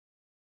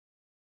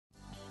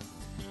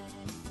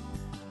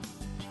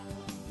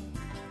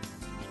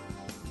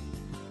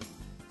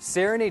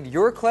Serenade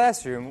your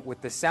classroom with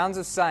the sounds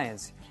of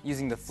science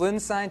using the Flinn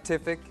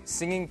Scientific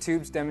Singing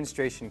Tubes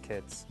demonstration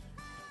kits.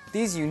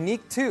 These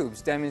unique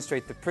tubes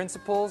demonstrate the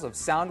principles of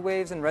sound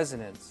waves and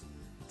resonance.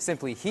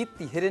 Simply heat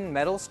the hidden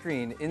metal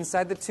screen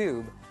inside the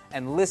tube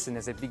and listen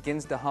as it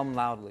begins to hum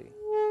loudly.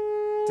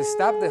 To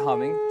stop the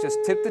humming, just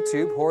tip the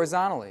tube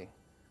horizontally.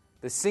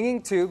 The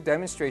Singing Tube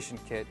demonstration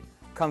kit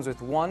comes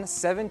with one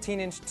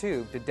 17-inch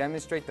tube to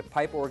demonstrate the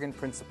pipe organ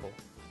principle.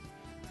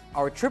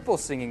 Our triple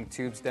Singing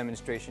Tubes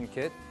demonstration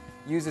kit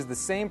uses the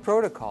same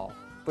protocol,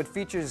 but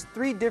features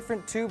 3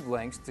 different tube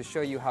lengths to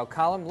show you how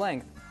column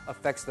length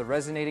affects the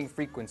resonating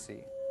frequency.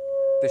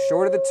 The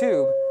shorter the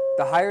tube,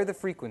 the higher the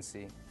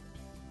frequency.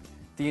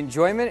 The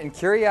enjoyment and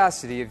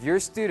curiosity of your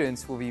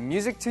students will be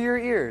music to your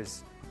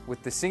ears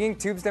with the Singing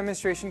Tubes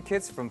demonstration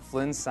kits from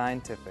Flinn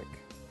Scientific.